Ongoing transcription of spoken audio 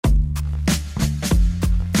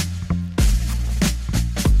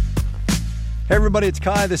Hey everybody, it's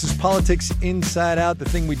Kai. This is Politics Inside Out, the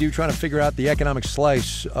thing we do trying to figure out the economic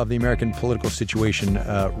slice of the American political situation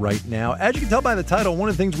right now. As you can tell by the title, one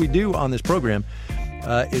of the things we do on this program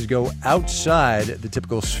is go outside the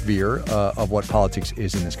typical sphere of what politics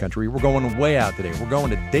is in this country. We're going way out today. We're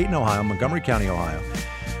going to Dayton, Ohio, Montgomery County, Ohio,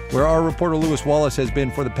 where our reporter Lewis Wallace has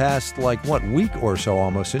been for the past, week or so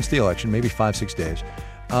almost since the election, maybe 5-6 days.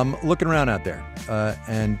 Looking around out there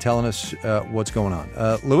and telling us what's going on.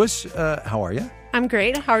 Lewis, how are you? I'm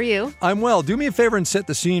great. How are you? I'm well. Do me a favor and set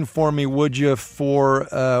the scene for me, would you, for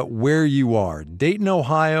where you are. Dayton,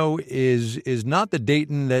 Ohio is not the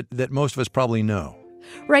Dayton that most of us probably know.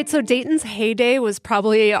 Right. So Dayton's heyday was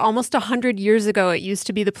probably almost 100 years ago. It used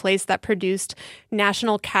to be the place that produced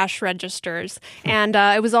national cash registers. And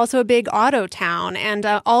it was also a big auto town. And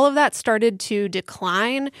all of that started to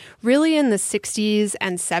decline really in the 60s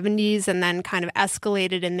and 70s and then kind of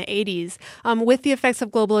escalated in the 80s with the effects of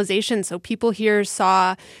globalization. So people here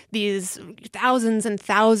saw these thousands and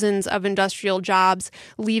thousands of industrial jobs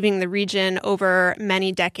leaving the region over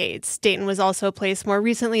many decades. Dayton was also a place more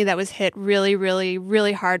recently that was hit really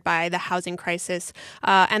hard by the housing crisis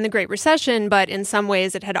and the Great Recession, but in some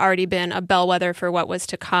ways it had already been a bellwether for what was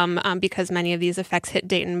to come because many of these effects hit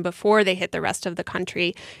Dayton before they hit the rest of the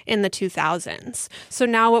country in the 2000s. So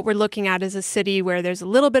now what we're looking at is a city where there's a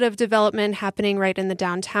little bit of development happening right in the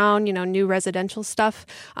downtown, new residential stuff.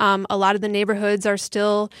 A lot of the neighborhoods are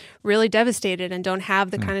still really devastated and don't have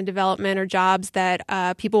the kind of development or jobs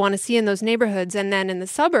that people want to see in those neighborhoods. And then in the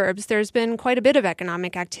suburbs, there's been quite a bit of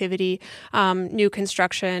economic activity, new construction,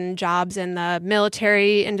 jobs in the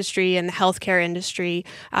military industry and the healthcare industry,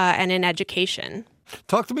 and in education.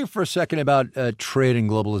 Talk to me for a second about trade and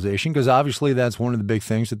globalization, because obviously that's one of the big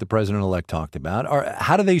things that the president-elect talked about.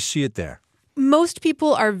 How do they see it there? Most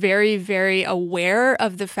people are very, very aware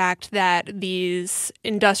of the fact that these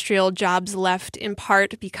industrial jobs left in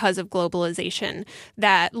part because of globalization,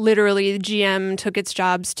 that literally GM took its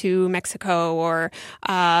jobs to Mexico or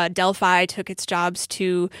Delphi took its jobs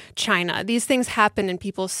to China. These things happened and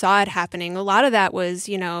people saw it happening. A lot of that was,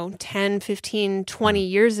 10, 15, 20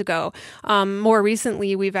 years ago. More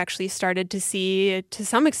recently, we've actually started to see, to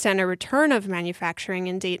some extent, a return of manufacturing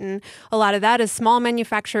in Dayton. A lot of that is small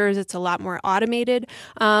manufacturers. It's a lot more automated.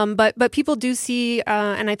 But people do see,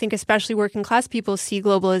 and I think especially working class people see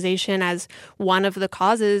globalization as one of the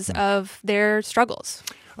causes of their struggles.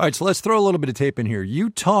 All right, so let's throw a little bit of tape in here. You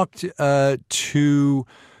talked to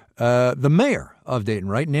the mayor of Dayton,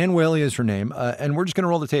 right? Nan Whaley is her name. And we're just going to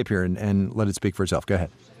roll the tape here and let it speak for itself. Go ahead.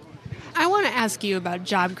 I want to ask you about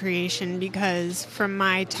job creation because from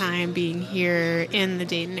my time being here in the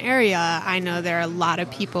Dayton area, I know there are a lot of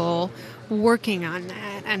people working on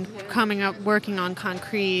that and working on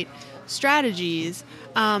concrete strategies.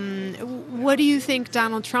 What do you think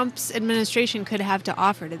Donald Trump's administration could have to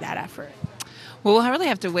offer to that effort? Well, we'll really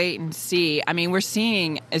have to wait and see. I mean, we're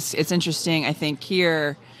seeing, it's interesting, I think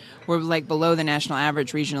here, we're below the national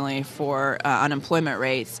average regionally for unemployment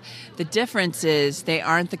rates. The difference is they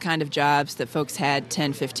aren't the kind of jobs that folks had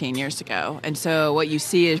 10, 15 years ago. And so what you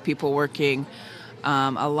see is people working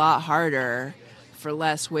a lot harder for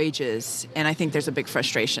less wages, and I think there's a big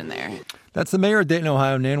frustration there. That's the mayor of Dayton,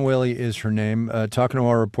 Ohio. Nan Whaley is her name. Talking to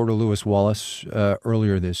our reporter Lewis Wallace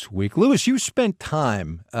earlier this week. Lewis, you spent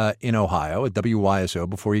time in Ohio at WYSO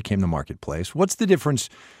before you came to Marketplace. What's the difference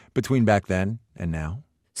between back then and now?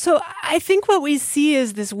 So I think what we see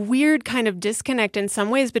is this weird kind of disconnect in some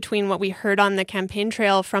ways between what we heard on the campaign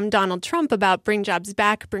trail from Donald Trump about bring jobs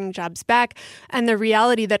back, and the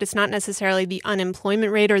reality that it's not necessarily the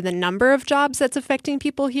unemployment rate or the number of jobs that's affecting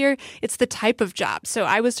people here. It's the type of job. So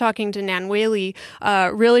I was talking to Nan Whaley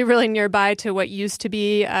really nearby to what used to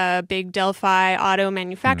be a big Delphi auto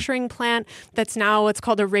manufacturing plant that's now what's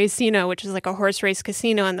called a racino, which is like a horse race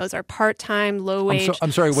casino, and those are part-time, low-wage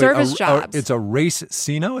service jobs. It's a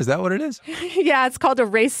racino? Is that what it is? Yeah, it's called a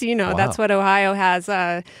racino. Wow. That's what Ohio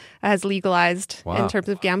has legalized in terms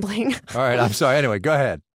of gambling. All right, I'm sorry. Anyway, go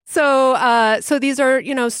ahead. So these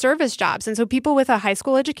are, service jobs. And so people with a high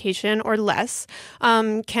school education or less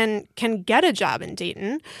can get a job in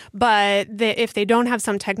Dayton. But if they don't have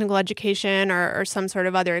some technical education or some sort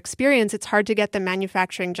of other experience, it's hard to get the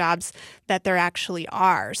manufacturing jobs that there actually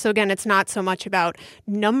are. So again, it's not so much about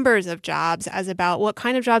numbers of jobs as about what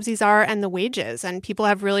kind of jobs these are and the wages. And people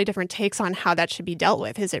have really different takes on how that should be dealt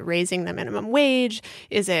with. Is it raising the minimum wage?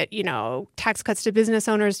 Is it, tax cuts to business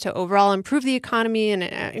owners to overall improve the economy and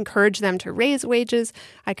encourage them to raise wages?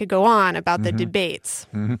 I could go on about the debates.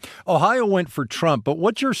 Ohio went for Trump, but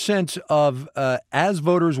what's your sense of, as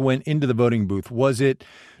voters went into the voting booth, was it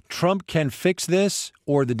Trump can fix this,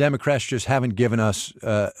 or the Democrats just haven't given us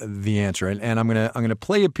the answer. And I'm gonna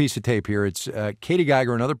play a piece of tape here. It's Katie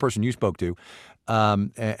Geiger, another person you spoke to,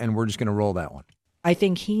 and we're just going to roll that one. I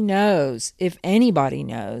think he knows, if anybody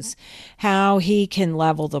knows, how he can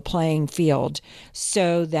level the playing field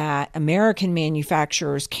so that American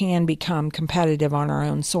manufacturers can become competitive on our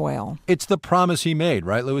own soil. It's the promise he made,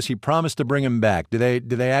 right, Lewis? He promised to bring him back. Do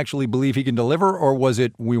they actually believe he can deliver, or was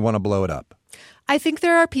it we want to blow it up? I think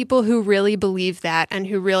there are people who really believe that and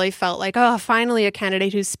who really felt like, oh, finally a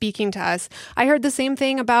candidate who's speaking to us. I heard the same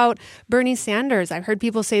thing about Bernie Sanders. I've heard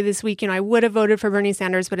people say this week, I would have voted for Bernie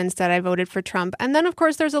Sanders, but instead I voted for Trump. And then, of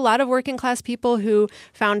course, there's a lot of working class people who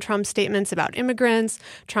found Trump's statements about immigrants,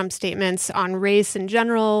 Trump's statements on race in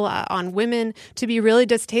general, on women, to be really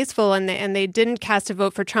distasteful. And they didn't cast a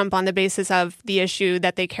vote for Trump on the basis of the issue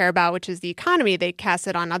that they care about, which is the economy. They cast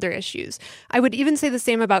it on other issues. I would even say the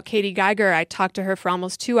same about Katie Geiger. I talked to her for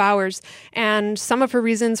almost 2 hours, and some of her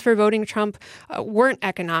reasons for voting Trump weren't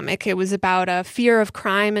economic. It was about a fear of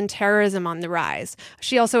crime and terrorism on the rise.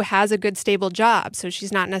 She also has a good, stable job, so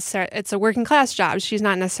she's not necessarily, it's a working class job. She's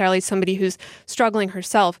not necessarily somebody who's struggling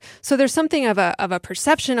herself. So there's something of a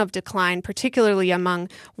perception of decline, particularly among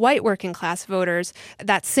white working class voters.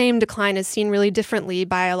 That same decline is seen really differently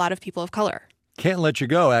by a lot of people of color. Can't let you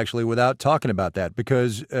go, actually, without talking about that,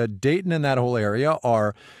 because Dayton and that whole area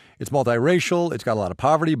it's multiracial, it's got a lot of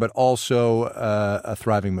poverty, but also a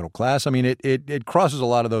thriving middle class. I mean, it crosses a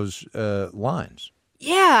lot of those lines.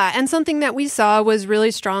 Yeah, and something that we saw was really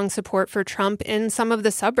strong support for Trump in some of the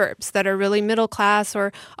suburbs that are really middle class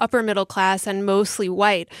or upper middle class and mostly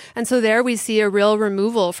white. And so there we see a real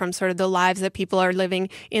removal from sort of the lives that people are living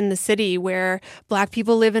in the city, where Black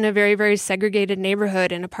people live in a very, very segregated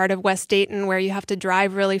neighborhood in a part of West Dayton where you have to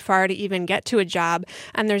drive really far to even get to a job.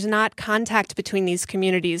 And there's not contact between these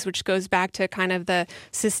communities, which goes back to kind of the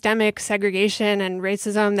systemic segregation and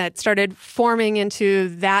racism that started forming into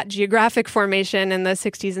that geographic formation in the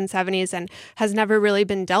 60s and 70s and has never really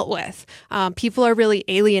been dealt with. People are really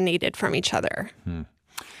alienated from each other.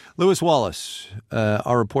 Lewis Wallace,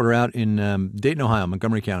 our reporter out in Dayton, Ohio,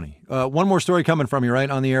 Montgomery County. One more story coming from you, right?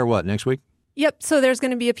 On the air, what, next week? Yep. So there's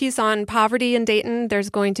going to be a piece on poverty in Dayton. There's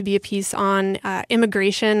going to be a piece on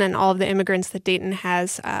immigration and all of the immigrants that Dayton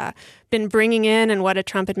has been bringing in and what a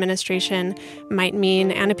Trump administration might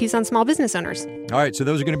mean, and a piece on small business owners. All right. So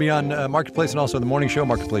those are going to be on Marketplace and also the morning show,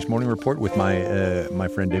 Marketplace Morning Report, with my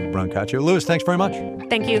friend David Brancaccio. Lewis, thanks very much.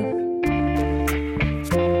 Thank you.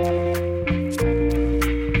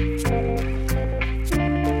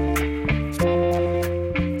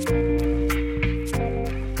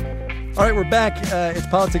 All right, we're back. It's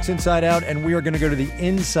Politics Inside Out, and we are going to go to the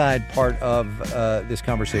inside part of this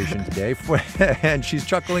conversation today. And she's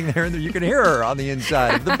chuckling there, and you can hear her on the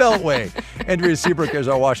inside of the Beltway. Andrea Seabrook is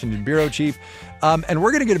our Washington bureau chief. And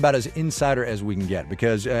we're going to get about as insider as we can get,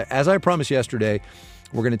 because as I promised yesterday,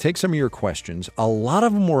 we're going to take some of your questions. A lot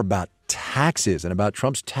of them were about taxes and about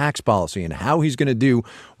Trump's tax policy and how he's going to do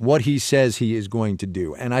what he says he is going to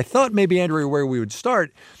do. And I thought maybe, Andrea, where we would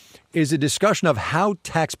start is a discussion of how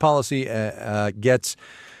tax policy gets,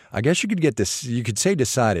 I guess you could say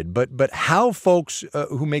decided, but how folks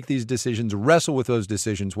who make these decisions wrestle with those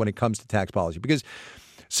decisions when it comes to tax policy. Because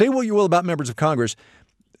say what you will about members of Congress,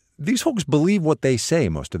 these folks believe what they say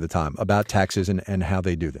most of the time about taxes and how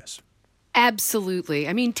they do this. Absolutely.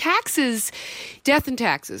 I mean, taxes, death and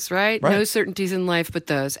taxes, right? No certainties in life but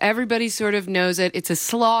those. Everybody sort of knows it. It's a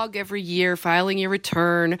slog every year, filing your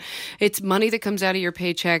return. It's money that comes out of your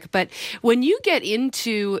paycheck. But when you get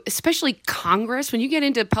into, especially Congress, when you get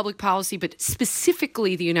into public policy, but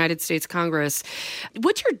specifically the United States Congress,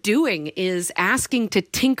 what you're doing is asking to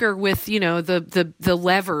tinker with, the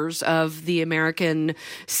levers of the American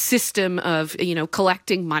system of,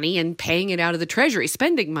 collecting money and paying it out of the Treasury,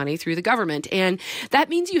 spending money through the government. And that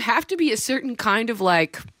means you have to be a certain kind of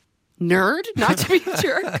nerd, not to be a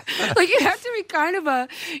jerk. You have to be kind of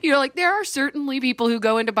there are certainly people who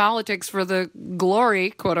go into politics for the glory,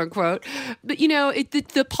 quote unquote. But,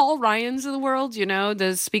 the Paul Ryans of the world,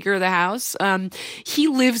 the Speaker of the House, he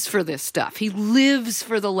lives for this stuff. He lives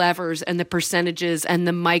for the levers and the percentages and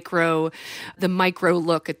the micro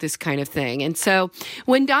look at this kind of thing. And so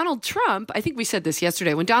when Donald Trump, I think we said this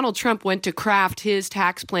yesterday, when Donald Trump went to craft his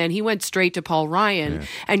tax plan, he went straight to Paul Ryan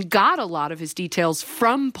and got a lot of his details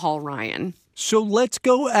from Paul Ryan. So let's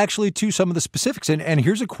go actually to some of the specifics. And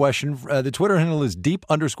here's a question. The Twitter handle is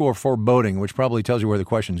deep_foreboding, which probably tells you where the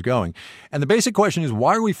question's going. And the basic question is,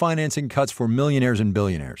 why are we financing cuts for millionaires and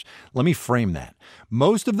billionaires? Let me frame that.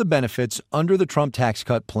 Most of the benefits under the Trump tax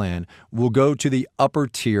cut plan will go to the upper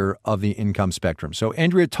tier of the income spectrum. So,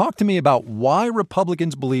 Andrea, talk to me about why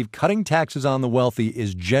Republicans believe cutting taxes on the wealthy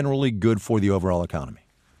is generally good for the overall economy.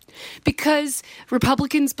 Because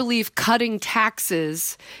Republicans believe cutting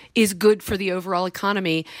taxes is good for the overall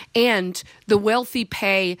economy, and the wealthy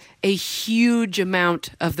pay a huge amount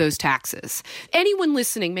of those taxes. Anyone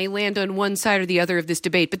listening may land on one side or the other of this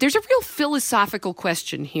debate, but there's a real philosophical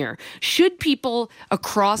question here. Should people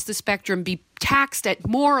across the spectrum be taxed at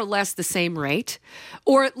more or less the same rate,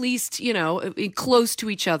 or at least, close to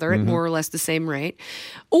each other at more or less the same rate?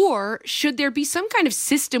 Or should there be some kind of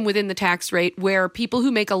system within the tax rate where people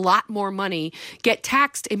who make a lot more money get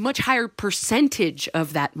taxed a much higher percentage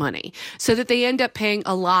of that money, so that they end up paying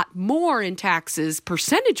a lot more in taxes,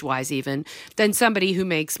 percentage-wise even, than somebody who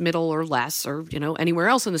makes middle or less, or, anywhere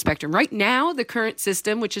else on the spectrum? Right now, the current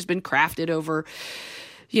system, which has been crafted over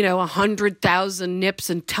 100,000 nips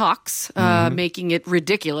and tucks, making it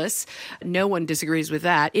ridiculous. No one disagrees with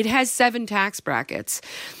that. It has 7 tax brackets.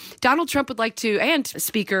 Donald Trump would like to, and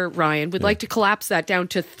Speaker Ryan would like to collapse that down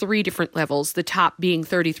to 3 different levels, the top being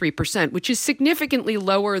 33%, which is significantly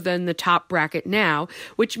lower than the top bracket now,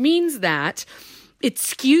 which means that it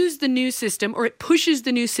skews the new system, or it pushes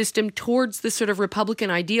the new system towards the sort of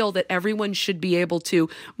Republican ideal that everyone should be able to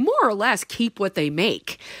more or less keep what they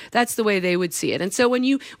make. That's the way they would see it. And so when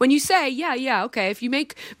you say, okay, if you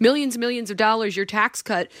make millions and millions of dollars, your tax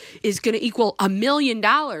cut is going to equal $1 million.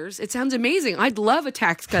 It sounds amazing. I'd love a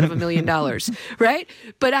tax cut of $1 million, right?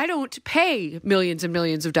 But I don't pay millions and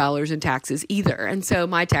millions of dollars in taxes either. And so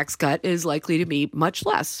my tax cut is likely to be much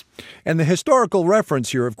less. And the historical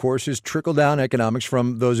reference here, of course, is trickle-down economics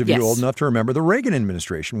from those of you old enough to remember the Reagan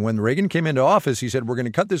administration. When Reagan came into office, he said, we're going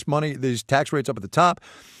to cut these tax rates up at the top.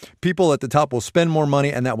 People at the top will spend more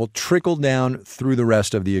money, and that will trickle down through the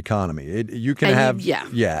rest of the economy.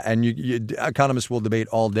 Economists will debate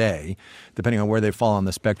all day, depending on where they fall on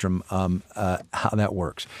the spectrum, how that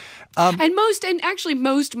works.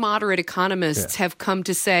 Most moderate economists have come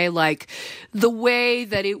to say, the way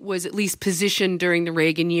that it was at least positioned during the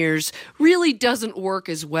Reagan years really doesn't work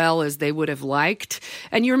as well as they would have liked.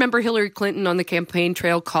 And you remember Hillary Clinton on the campaign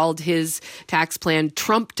trail called his tax plan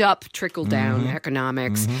trumped up trickle-down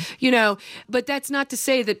economics, but that's not to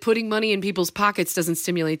say that putting money in people's pockets doesn't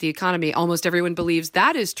stimulate the economy. Almost everyone believes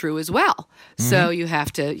that is true as well. So you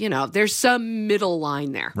have to, there's some middle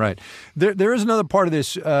line there. Right. There is another part of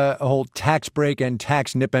this whole tax break and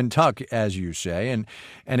tax nip and tuck, as you say,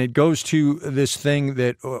 and it goes to this thing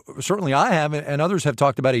that certainly I have and others have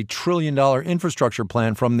talked about, $1 trillion infrastructure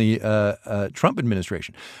plan from the Trump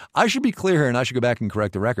administration. I should be clear here, and I should go back and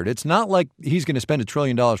correct the record. It's not like he's going to spend $1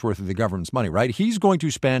 trillion worth of the government's money, right? He's going to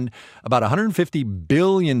spend about $150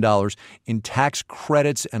 billion in tax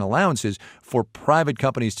credits and allowances for private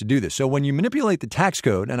companies to do this. So when you manipulate the tax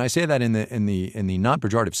code, and I say that in the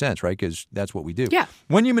non-pejorative sense, right? Because that's what we do. Yeah.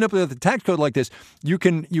 When you manipulate the tax code like this, you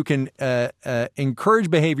can encourage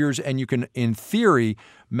behaviors, and you can, in theory,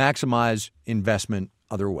 maximize investment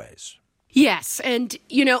other ways. Yes. And,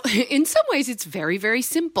 in some ways, it's very, very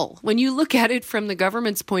simple. When you look at it from the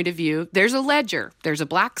government's point of view, there's a ledger. There's a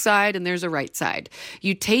black side and there's a right side.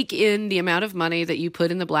 You take in the amount of money that you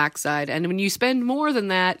put in the black side. And when you spend more than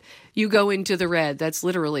that, you go into the red. That's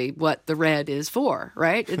literally what the red is for,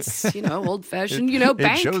 right? It's, old-fashioned,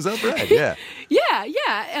 bank. It shows up red, yeah.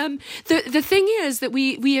 Yeah. The thing is that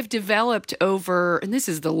we have developed over, and this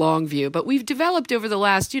is the long view, but we've developed over the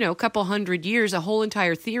last, couple hundred years, a whole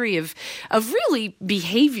entire theory of really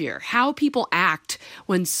behavior, how people act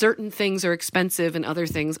when certain things are expensive and other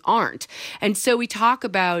things aren't. And so we talk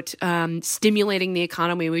about stimulating the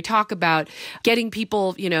economy. We talk about getting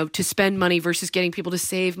people, to spend money versus getting people to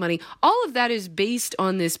save money. All of that is based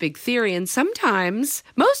on this big theory. And sometimes,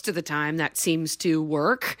 most of the time, that seems to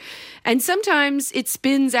work. And sometimes it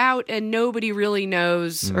spins out and nobody really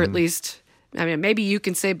knows, or at least, maybe you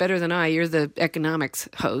can say better than I. You're the economics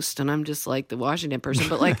host, and I'm just like the Washington person.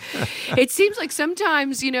 But it seems like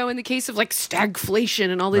sometimes, in the case of stagflation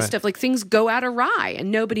and all this stuff, things go out awry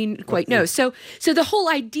and nobody quite knows. So the whole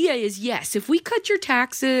idea is, yes, if we cut your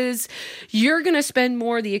taxes, you're going to spend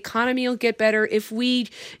more. The economy will get better. If we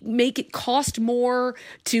make it cost more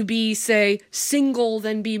to be, say, single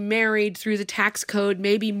than be married through the tax code,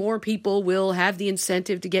 maybe more people will have the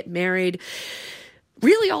incentive to get married.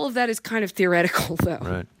 Really, all of that is kind of theoretical, though.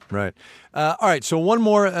 Right. Right. All right. So one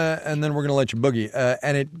more, and then we're going to let you boogie.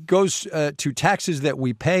 And it goes to taxes that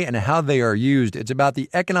we pay and how they are used. It's about the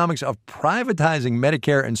economics of privatizing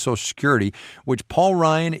Medicare and Social Security, which Paul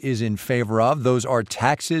Ryan is in favor of. Those are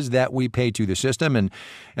taxes that we pay to the system. And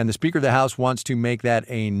the Speaker of the House wants to make that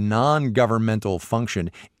a non-governmental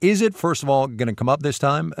function. Is it, first of all, going to come up this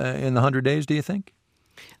time in the 100 days, do you think?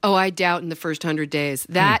 Oh, I doubt in the first 100 days.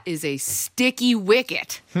 That is a sticky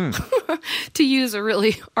wicket, to use a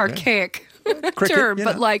really archaic term. you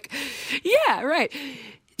But know. yeah, right.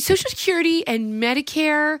 Social Security and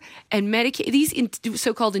Medicare and Medicaid, these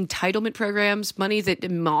so-called entitlement programs, money that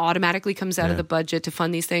automatically comes out of the budget to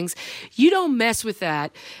fund these things, you don't mess with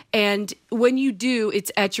that. And when you do,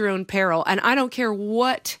 it's at your own peril. And I don't care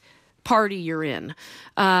what party you're in.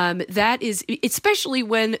 That is, especially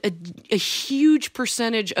when a huge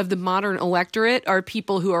percentage of the modern electorate are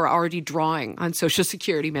people who are already drawing on Social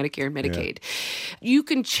Security, Medicare, and Medicaid. You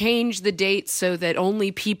can change the dates so that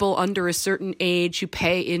only people under a certain age who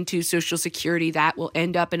pay into Social Security, that will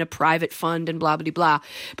end up in a private fund and blah, blah, blah.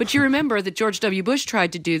 But you remember that George W. Bush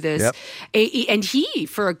tried to do this, and he,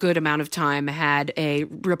 for a good amount of time, had a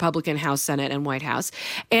Republican House, Senate, and White House,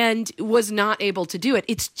 and was not able to do it.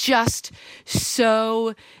 It's just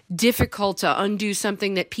so difficult to undo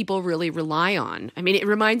something that people really rely on. I mean, it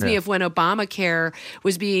reminds me of when Obamacare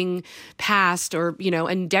was being passed, or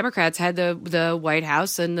and Democrats had the White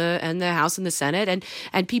House and the House and the Senate,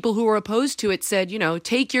 and people who were opposed to it said,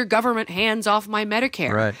 take your government hands off my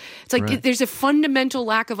Medicare. Right. It's like there's a fundamental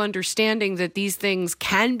lack of understanding that these things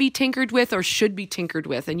can be tinkered with or should be tinkered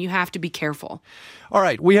with, and you have to be careful. All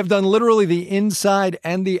right. We have done literally the inside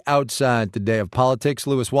and the outside today of politics.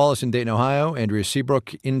 Lewis Wallace in Dayton, Ohio. Andrea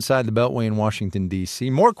Seabrook inside the Beltway in Washington, D.C.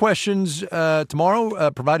 More questions tomorrow,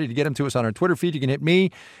 provided you get them to us on our Twitter feed. You can hit me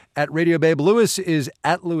at Radio Babe. Lewis is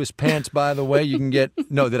at Lewis Pants, by the way. You can get...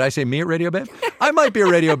 No, did I say me at Radio Babe? I might be a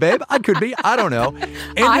Radio Babe. I could be. I don't know.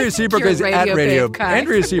 Andrea Seabrook is at Radio Babe.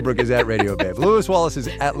 Andrea Seabrook is at Radio Babe. Lewis Wallace is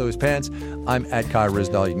at Lewis Pants. I'm at Kai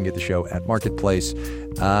Ryssdal. You can get the show at Marketplace.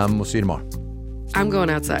 We'll see you tomorrow. I'm going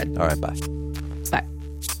outside. All right, bye. Bye.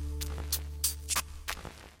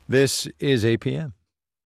 This is APM.